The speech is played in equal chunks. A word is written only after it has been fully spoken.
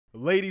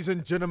Ladies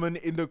and gentlemen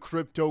in the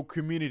crypto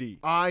community,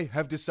 I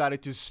have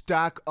decided to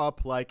stack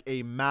up like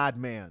a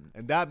madman.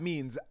 And that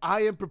means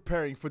I am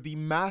preparing for the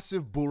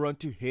massive bull run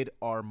to hit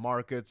our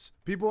markets.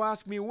 People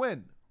ask me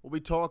when. We'll be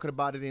talking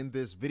about it in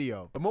this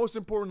video. But most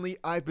importantly,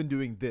 I've been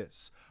doing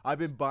this. I've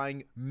been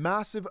buying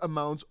massive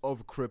amounts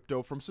of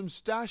crypto from some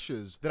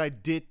stashes that I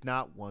did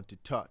not want to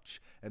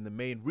touch. And the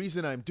main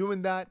reason I'm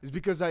doing that is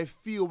because I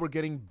feel we're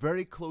getting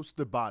very close to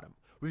the bottom.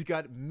 We've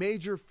got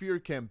major fear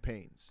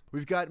campaigns.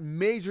 We've got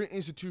major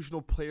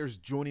institutional players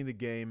joining the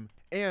game.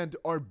 And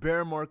our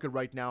bear market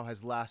right now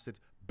has lasted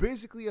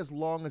basically as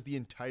long as the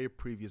entire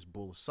previous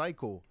bull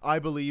cycle. I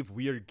believe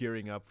we are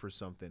gearing up for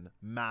something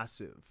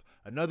massive.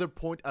 Another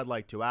point I'd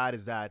like to add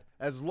is that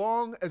as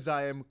long as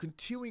I am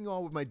continuing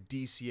on with my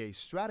DCA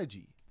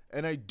strategy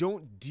and I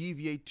don't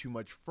deviate too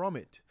much from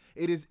it,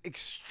 it is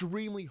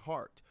extremely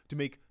hard to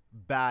make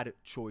bad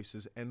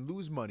choices and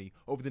lose money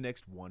over the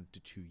next 1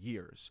 to 2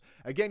 years.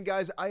 Again,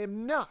 guys, I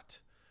am not,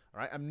 all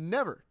right, I'm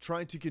never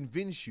trying to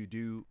convince you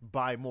to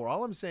buy more.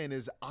 All I'm saying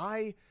is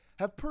I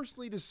have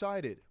personally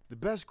decided the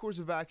best course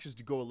of action is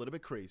to go a little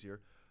bit crazier,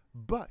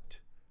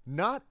 but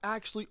not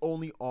actually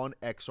only on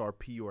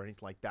XRP or anything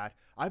like that.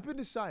 I've been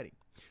deciding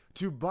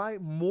to buy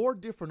more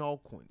different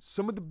altcoins.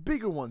 Some of the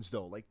bigger ones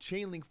though, like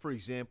Chainlink, for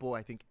example.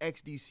 I think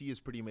XDC is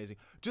pretty amazing.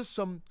 Just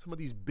some of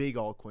these big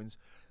altcoins.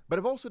 But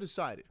I've also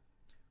decided,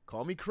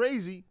 call me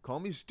crazy,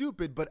 call me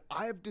stupid, but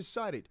I have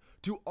decided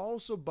to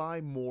also buy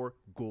more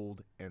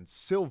gold and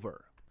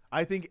silver.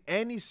 I think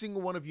any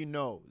single one of you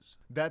knows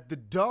that the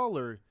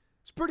dollar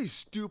is pretty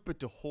stupid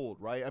to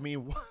hold, right? I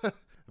mean,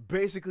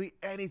 basically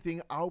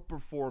anything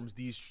outperforms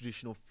these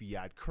traditional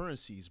fiat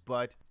currencies.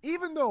 But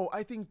even though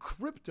I think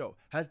crypto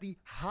has the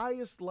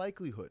highest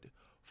likelihood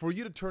for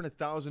you to turn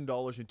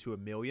 $1,000 into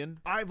 $1 million,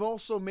 I've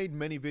also made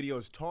many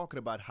videos talking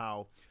about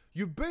how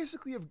you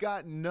basically have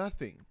got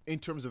nothing in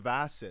terms of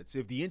assets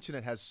if the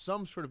internet has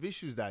some sort of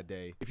issues that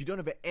day. If you don't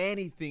have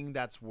anything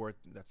that's like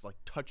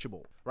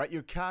touchable, right?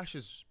 Your cash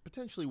is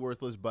potentially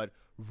worthless, but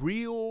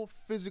real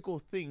physical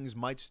things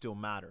might still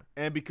matter.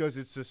 And because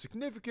it's a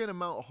significant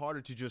amount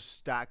harder to just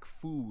stack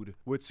food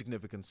with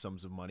significant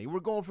sums of money, we're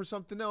going for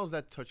something else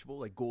that's touchable,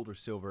 like gold or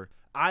silver.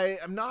 I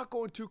am not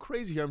going too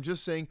crazy here. I'm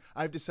just saying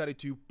I've decided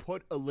to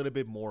put a little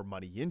bit more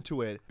money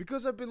into it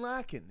because I've been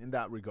lacking in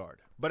that regard.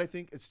 But I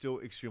think it's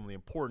still extremely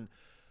important,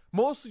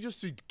 mostly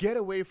just to get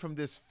away from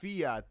this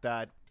fiat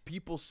that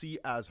people see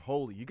as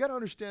holy. You got to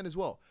understand as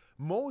well,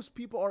 most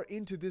people are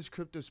into this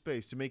crypto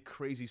space to make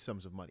crazy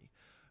sums of money.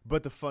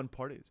 But the fun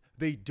part is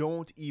they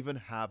don't even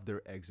have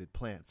their exit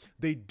plan.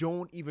 They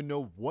don't even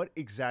know what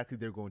exactly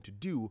they're going to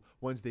do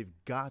once they've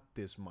got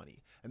this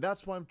money. And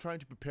that's why I'm trying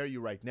to prepare you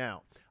right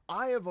now.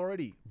 I have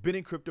already been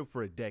in crypto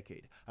for a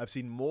decade. I've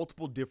seen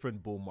multiple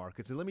different bull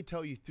markets. And let me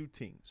tell you 2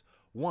 things.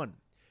 One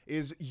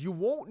is you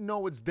won't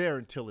know it's there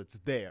until it's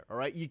there, all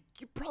right? You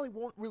probably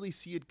won't really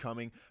see it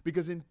coming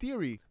because in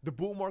theory, the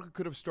bull market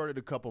could have started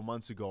a couple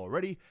months ago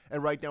already.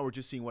 And right now we're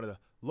just seeing one of the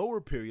lower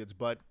periods,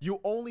 but you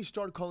only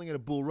start calling it a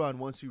bull run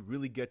once you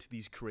really get to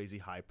these crazy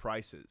high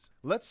prices.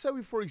 Let's say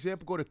we, for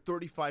example, go to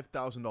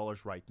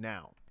 $35,000 right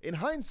now. In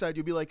hindsight,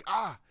 you'll be like,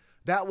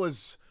 that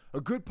was a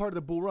good part of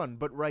the bull run.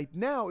 But right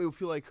now it will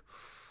feel like,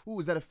 ooh,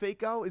 is that a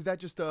fake out? Is that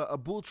just a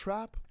bull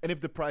trap? And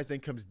if the price then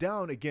comes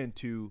down again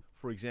to,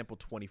 for example,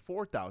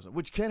 24,000,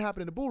 which can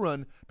happen in a bull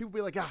run, people will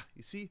be like,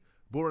 you see,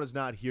 bull run is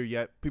not here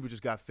yet. People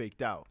just got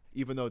faked out,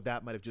 even though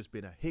that might have just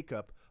been a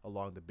hiccup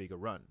along the bigger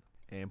run.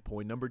 And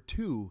point number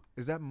 2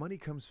 is that money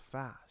comes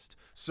fast.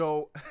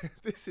 So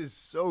this is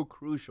so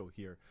crucial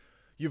here.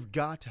 You've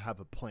got to have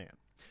a plan.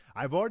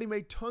 I've already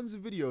made tons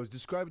of videos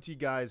describing to you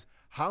guys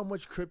how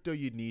much crypto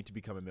you'd need to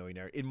become a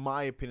millionaire, in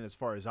my opinion, as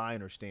far as I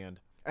understand.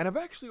 And I've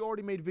actually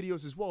already made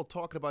videos as well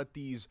talking about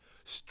these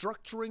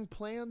structuring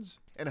plans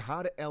and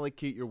how to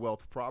allocate your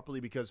wealth properly,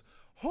 because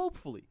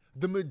hopefully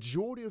the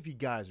majority of you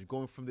guys are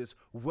going from this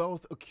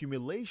wealth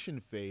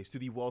accumulation phase to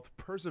the wealth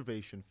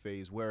preservation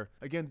phase where,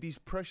 again, these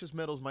precious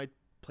metals might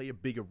play a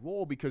bigger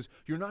role because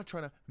you're not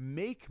trying to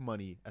make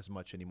money as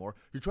much anymore.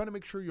 You're trying to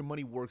make sure your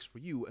money works for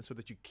you and so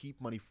that you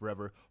keep money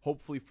forever,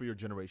 hopefully for your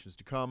generations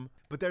to come.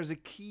 But there's a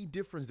key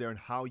difference there in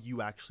how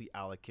you actually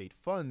allocate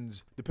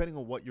funds depending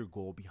on what your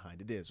goal behind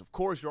it is. Of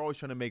course, you're always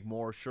trying to make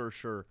more,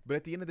 sure. But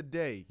at the end of the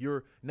day,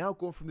 you're now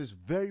going from this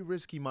very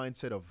risky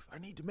mindset of I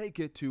need to make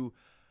it to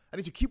I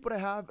need to keep what I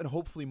have and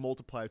hopefully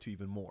multiply it to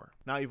even more.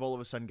 Now you've all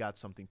of a sudden got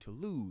something to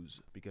lose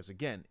because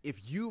again,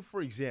 if you, for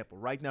example,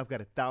 right now have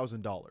got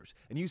 $1,000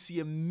 and you see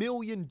 $1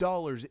 million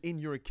in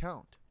your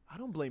account, I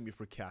don't blame you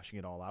for cashing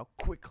it all out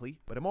quickly,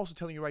 but I'm also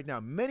telling you right now,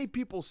 many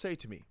people say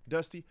to me,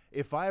 Dusty,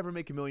 if I ever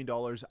make $1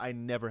 million, I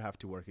never have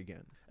to work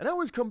again. And I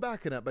always come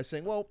back at that by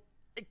saying, well,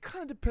 it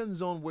kind of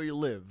depends on where you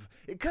live.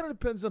 It kind of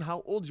depends on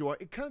how old you are.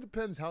 It kind of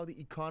depends how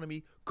the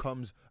economy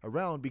comes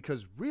around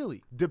because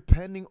really,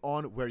 depending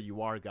on where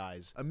you are,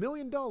 guys, $1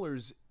 million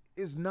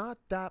is not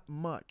that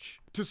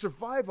much to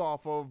survive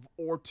off of,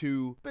 or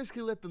to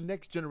basically let the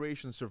next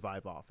generation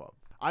survive off of.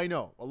 I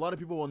know a lot of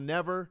people will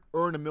never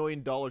earn $1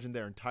 million in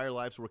their entire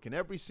lives working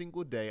every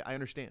single day. I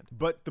understand.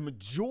 But the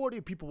majority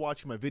of people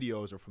watching my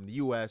videos are from the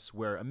US,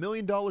 where $1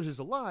 million is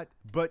a lot,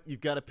 but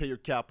you've got to pay your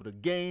capital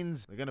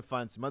gains. They're going to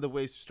find some other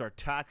ways to start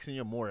taxing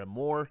you more and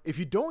more. If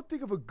you don't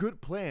think of a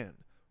good plan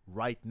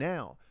right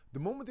now, the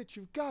moment that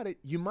you've got it,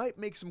 you might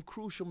make some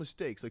crucial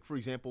mistakes. Like, for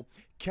example,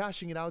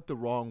 cashing it out the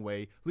wrong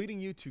way, leading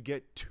you to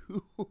get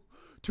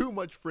too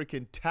much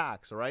freaking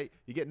tax, all right?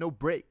 You get no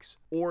breaks.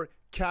 Or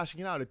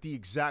cashing it out at the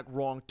exact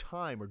wrong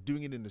time, or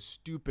doing it in a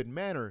stupid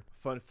manner.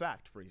 Fun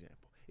fact, for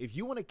example, if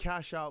you want to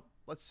cash out,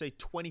 let's say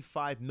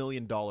 $25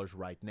 million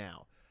right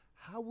now,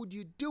 how would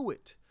you do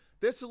it?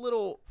 There's a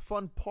little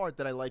fun part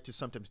that I like to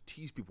sometimes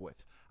tease people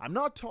with. I'm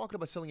not talking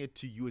about selling it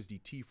to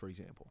USDT, for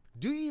example.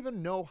 Do you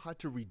even know how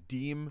to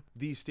redeem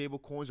these stable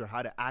coins, or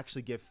how to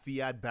actually get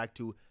fiat back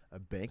to a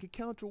bank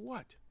account, or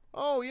what?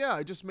 Oh yeah,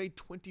 I just made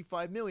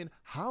 25 million.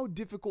 How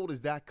difficult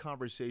is that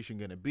conversation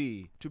gonna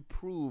be to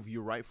prove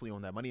you rightfully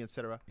own that money,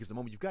 etc.? Because the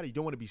moment you've got it, you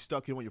don't want to be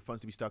stuck. You don't want your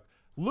funds to be stuck.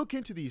 Look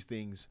into these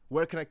things.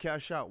 Where can I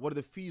cash out? What are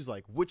the fees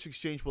like? Which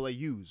exchange will I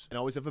use? And I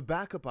always have a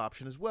backup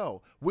option as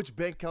well. Which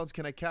bank accounts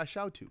can I cash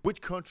out to?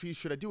 Which countries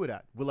should I do it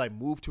at? Will I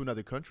move to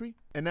another country?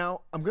 And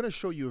now I'm gonna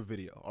show you a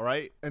video, all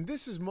right? And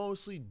this is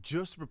mostly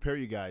just to prepare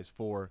you guys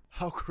for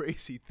how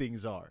crazy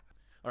things are.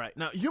 All right,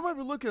 now you might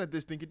be looking at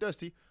this thinking,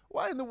 Dusty,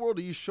 why in the world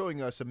are you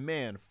showing us a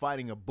man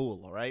fighting a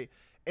bull, all right?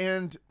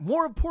 And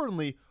more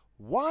importantly,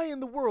 why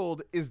in the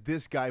world is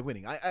this guy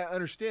winning? I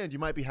understand you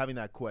might be having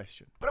that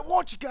question, but I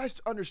want you guys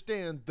to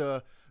understand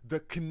the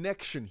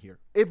connection here.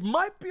 It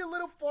might be a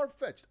little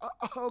far-fetched.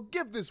 I'll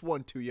give this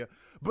one to you,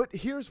 but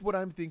here's what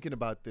I'm thinking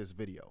about this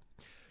video.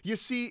 You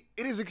see,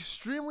 it is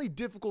extremely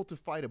difficult to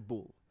fight a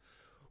bull.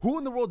 Who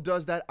in the world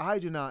does that? I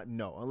do not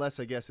know, unless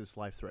I guess it's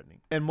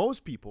life-threatening. And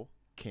most people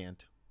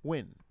can't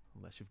win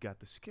unless you've got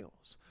the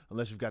skills,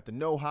 unless you've got the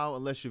know-how,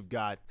 unless you've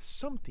got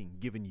something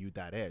giving you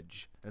that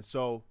edge. And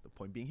so the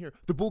point being here,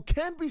 the bull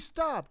can be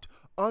stopped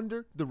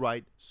under the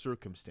right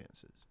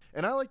circumstances.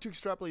 And I like to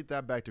extrapolate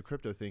that back to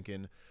crypto,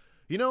 thinking,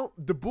 you know,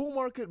 the bull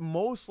market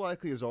most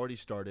likely has already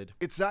started.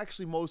 It's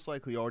actually most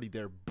likely already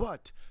there,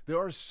 but there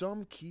are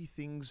some key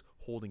things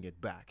holding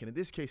it back. And in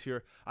this case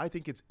here, I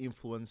think it's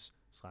influence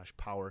 /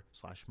 power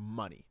 /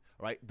 money.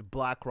 Right? The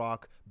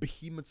BlackRock,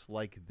 behemoths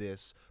like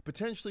this,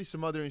 potentially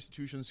some other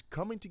institutions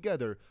coming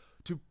together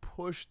to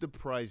push the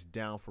price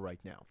down for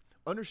right now.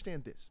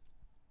 Understand this.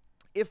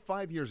 If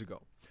 5 years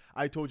ago,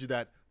 I told you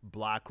that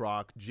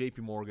BlackRock, JP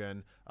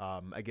Morgan,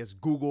 I guess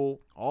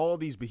Google, all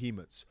these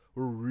behemoths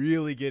were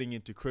really getting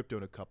into crypto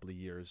in a couple of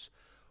years,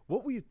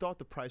 what would you thought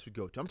the price would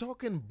go to? I'm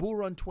talking bull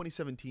run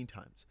 2017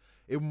 times.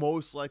 It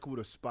most likely would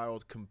have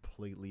spiraled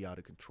completely out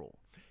of control.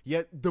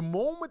 Yet the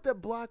moment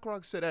that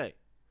BlackRock said, hey,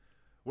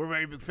 we're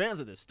very big fans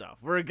of this stuff,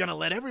 we're going to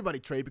let everybody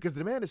trade because the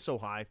demand is so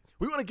high,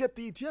 we want to get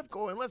the ETF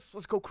going, let's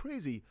go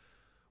crazy.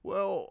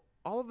 Well,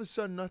 all of a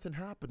sudden, nothing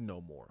happened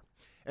no more.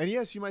 And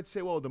yes, you might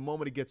say, well, the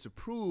moment it gets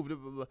approved, blah,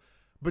 blah, blah.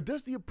 But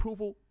does the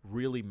approval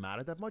really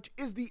matter that much?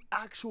 Is the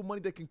actual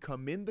money that can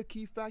come in the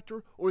key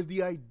factor, or is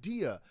the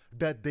idea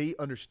that they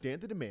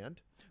understand the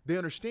demand, they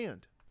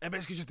understand, and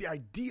basically just the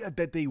idea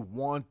that they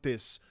want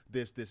this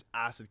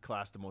asset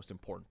class the most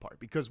important part?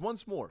 Because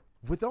once more,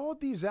 with all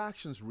these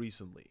actions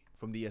recently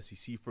from the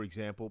SEC, for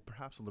example,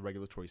 perhaps on the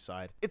regulatory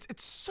side,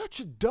 it's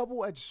such a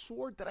double-edged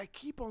sword that I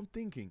keep on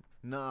thinking,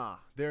 nah,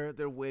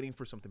 they're waiting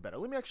for something better.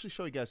 Let me actually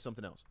show you guys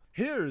something else.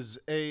 Here's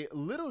a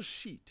little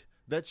sheet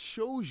that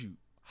shows you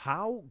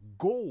how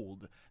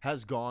gold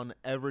has gone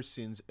ever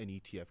since an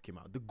ETF came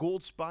out. The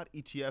gold spot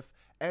ETF,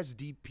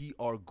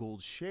 SDPR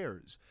gold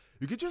shares.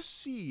 You can just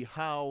see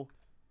how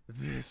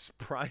this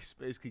price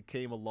basically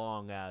came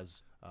along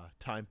as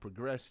time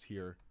progressed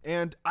here.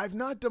 And I've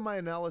not done my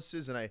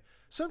analysis, and I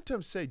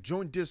sometimes say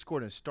join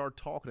Discord and start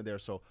talking there,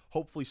 so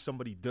hopefully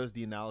somebody does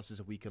the analysis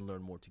and we can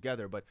learn more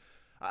together. But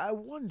I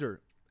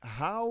wonder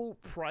how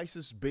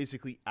prices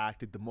basically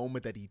acted the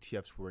moment that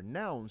ETFs were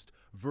announced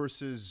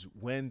versus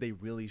when they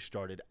really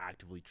started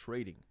actively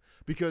trading.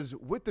 Because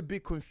with the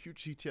Bitcoin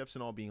futures ETFs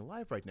and all being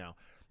live right now,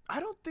 I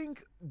don't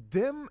think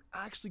them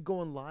actually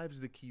going live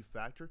is the key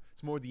factor.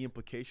 It's more the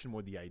implication,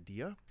 more the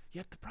idea.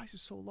 Yet the price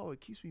is so low, it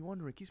keeps me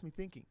wondering, it keeps me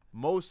thinking.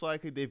 Most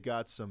likely they've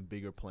got some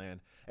bigger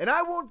plan. And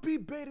I won't be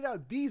baited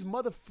out. These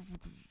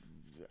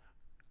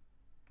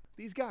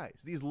these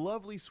guys, these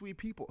lovely, sweet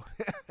people,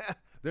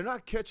 they're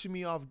not catching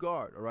me off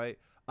guard, all right?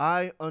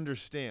 I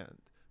understand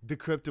the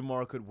crypto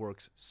market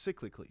works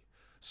cyclically.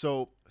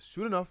 So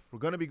soon enough, we're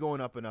going to be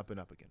going up and up and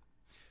up again.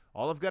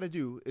 All I've got to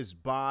do is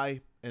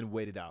buy and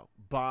wait it out.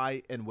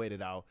 Buy and wait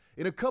it out.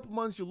 In a couple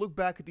months, you'll look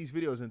back at these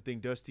videos and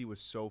think Dusty was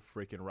so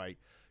freaking right.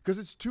 Because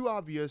it's too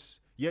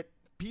obvious, yet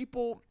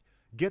people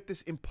get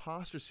this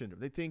imposter syndrome.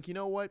 They think, you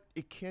know what?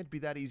 It can't be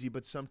that easy,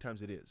 but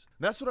sometimes it is.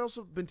 And that's what I've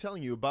also been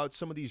telling you about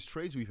some of these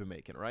trades we've been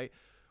making, right?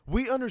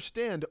 We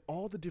understand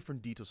all the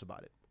different details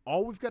about it.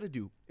 All we've got to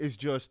do is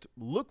just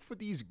look for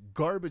these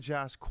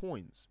garbage-ass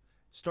coins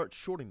start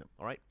shorting them,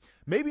 all right?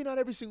 Maybe not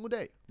every single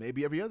day,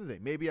 maybe every other day,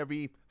 maybe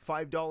every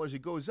 $5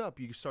 it goes up,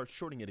 you start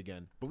shorting it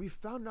again. But we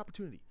found an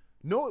opportunity.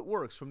 No, it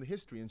works from the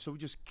history, and so we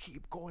just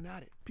keep going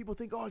at it. People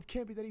think, oh, it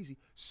can't be that easy.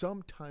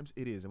 Sometimes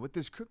it is. And with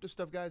this crypto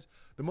stuff, guys,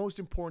 the most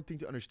important thing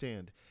to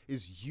understand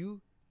is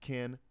you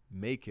can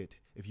make it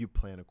if you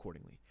plan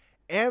accordingly.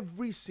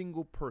 Every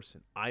single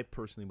person, I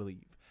personally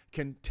believe,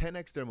 can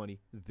 10x their money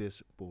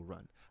this bull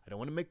run. I don't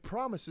want to make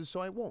promises, so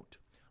I won't.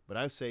 But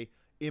I say,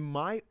 in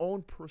my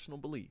own personal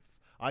belief,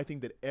 I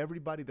think that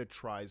everybody that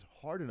tries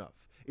hard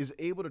enough is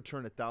able to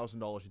turn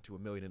 $1,000 into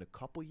 $1 million in a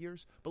couple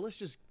years. But let's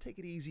just take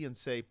it easy and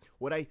say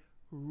what I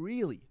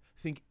really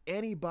think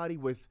anybody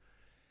with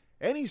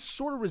any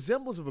sort of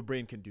resemblance of a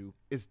brain can do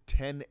is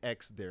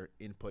 10x their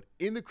input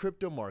in the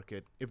crypto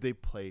market if they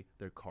play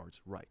their cards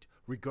right,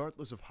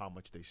 regardless of how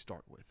much they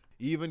start with.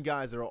 Even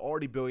guys that are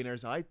already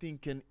billionaires, I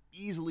think, can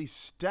easily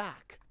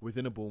stack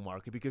within a bull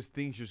market because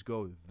things just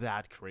go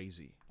that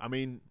crazy. I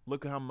mean,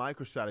 look at how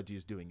MicroStrategy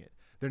is doing it.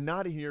 They're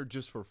not in here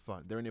just for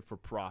fun. They're in it for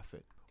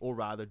profit, or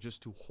rather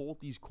just to hold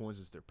these coins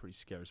as they're pretty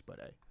scarce, but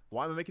hey.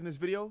 Why am I making this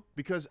video?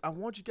 Because I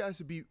want you guys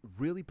to be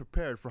really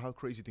prepared for how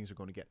crazy things are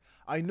going to get.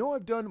 I know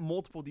I've done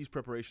multiple of these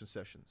preparation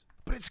sessions,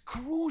 but it's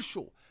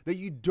crucial that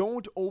you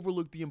don't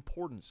overlook the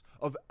importance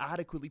of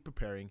adequately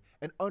preparing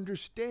and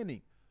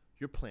understanding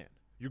your plan,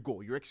 your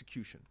goal, your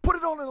execution. Put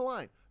it all on the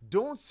line.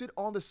 Don't sit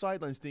on the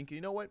sidelines thinking,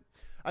 you know what?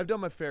 I've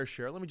done my fair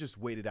share. Let me just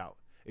wait it out.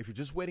 If you're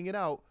just waiting it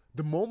out,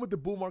 the moment the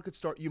bull market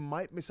starts, you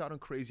might miss out on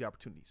crazy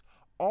opportunities.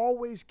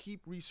 Always keep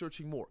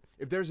researching more.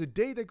 If there's a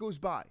day that goes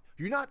by,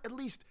 you're not at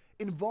least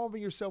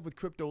involving yourself with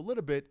crypto a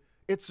little bit,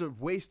 it's a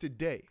wasted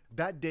day.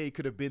 That day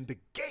could have been the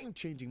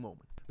game-changing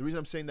moment. The reason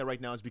I'm saying that right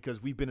now is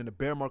because we've been in a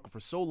bear market for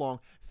so long,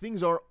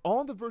 things are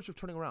on the verge of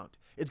turning around.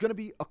 It's going to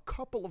be a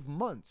couple of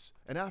months,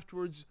 and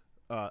afterwards,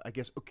 I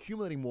guess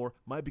accumulating more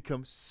might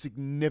become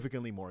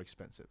significantly more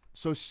expensive.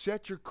 So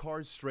set your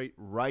cards straight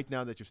right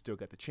now that you've still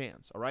got the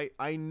chance, all right?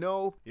 I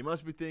know you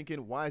must be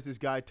thinking, why is this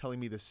guy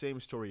telling me the same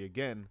story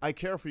again? I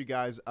care for you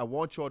guys. I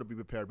want you all to be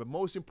prepared, but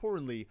most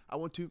importantly, I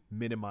want to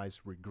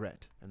minimize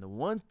regret. And the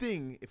one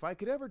thing, if I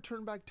could ever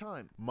turn back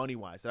time,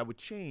 money-wise, that I would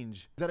change,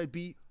 is that I'd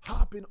be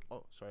hopping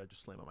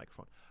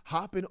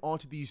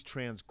onto these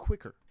trends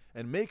quicker,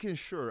 and making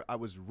sure I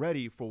was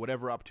ready for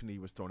whatever opportunity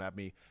was thrown at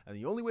me. And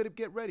the only way to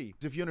get ready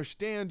is if you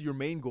understand your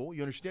main goal,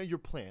 you understand your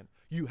plan,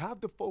 you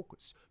have the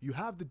focus, you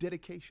have the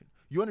dedication,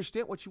 you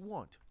understand what you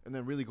want, and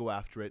then really go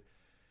after it.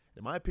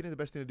 In my opinion, the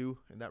best thing to do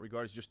in that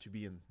regard is just to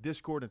be in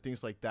Discord and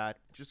things like that.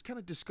 Just kind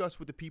of discuss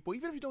with the people.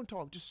 Even if you don't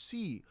talk, just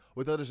see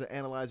what others are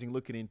analyzing,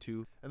 looking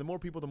into. And the more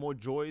people, the more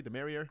joy, the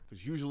merrier.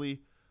 Because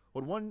usually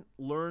what one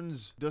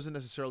learns doesn't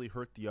necessarily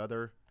hurt the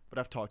other. But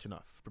I've talked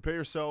enough. Prepare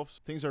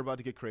yourselves. Things are about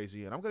to get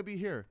crazy, and I'm going to be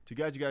here to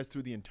guide you guys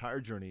through the entire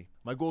journey.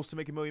 My goal is to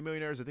make a million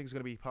millionaires. I think it's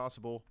going to be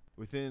possible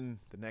within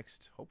the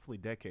next, hopefully,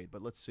 decade,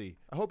 but let's see.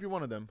 I hope you're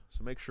one of them,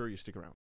 so make sure you stick around.